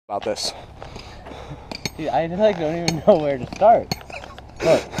about this. Dude, I like don't even know where to start.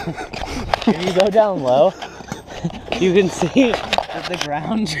 Look, if you go down low, you can see that the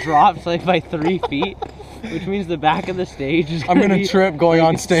ground drops like by 3 feet, which means the back of the stage is I'm gonna trip going like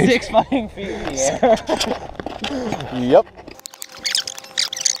on stage. 6 fucking feet in the air. Yep.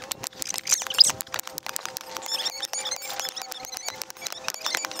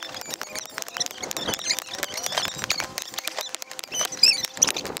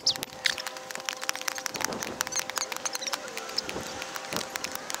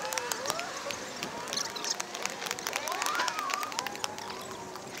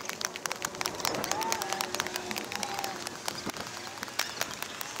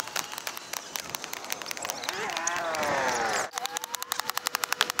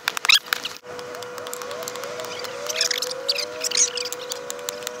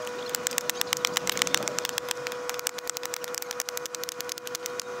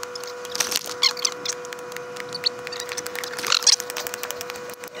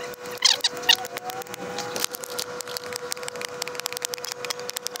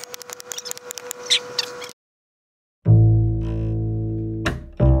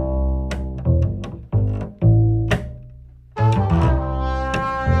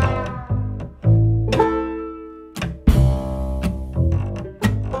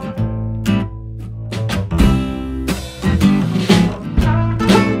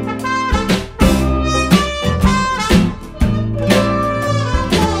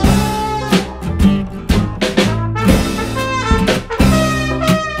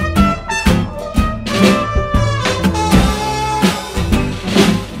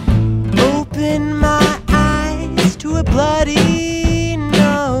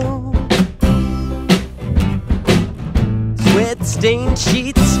 Stain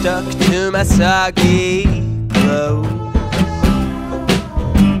sheets stuck to my soggy clothes.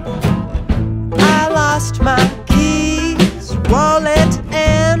 I lost my keys, wallet,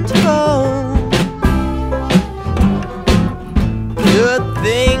 and phone. Good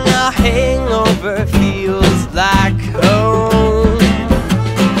thing a hangover feels like home.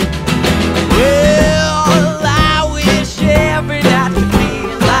 Well, I wish every night could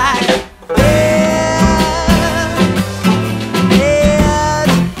be like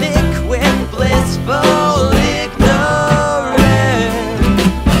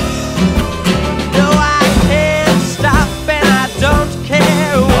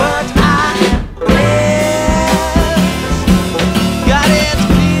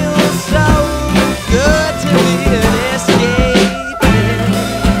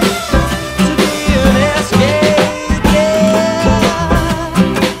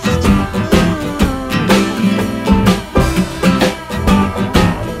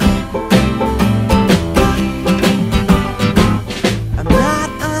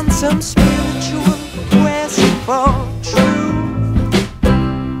some spiritual quest for truth.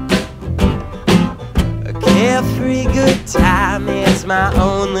 A carefree good time is my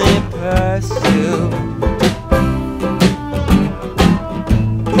only pursuit.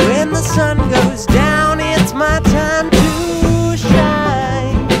 When the sun goes down, it's my time to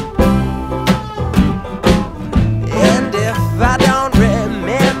shine. And if I don't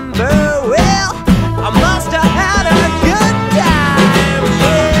remember, well, I must have had a good time.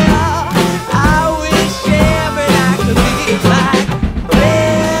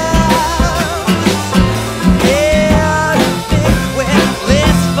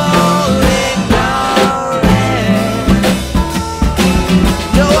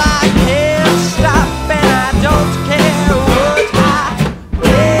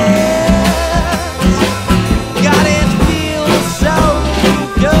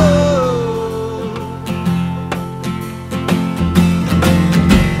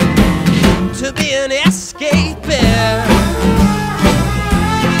 To be an escapist.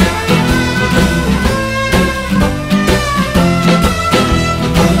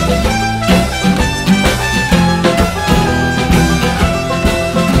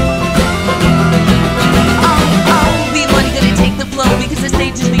 We money gonna take the flow because the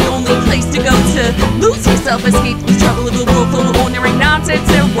stage is the only place to go to lose yourself, escape the trouble of the world full of ordinary nonsense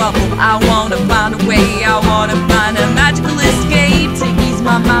and rubble. I wanna find a way, I wanna find a magical escape to ease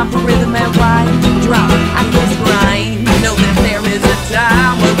my mind for rhythm and rhyme. Drop, I just grind. Know that there is a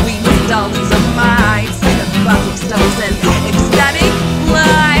time when we must all lose our minds. Sympathetic stars and ecstatic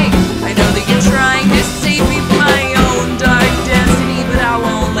light. I know that you're trying to save me from my own dark destiny, but I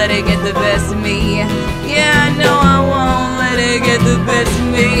won't let it get the best of me. Yeah, I know I won't let it get the best of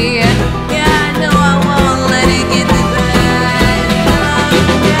me.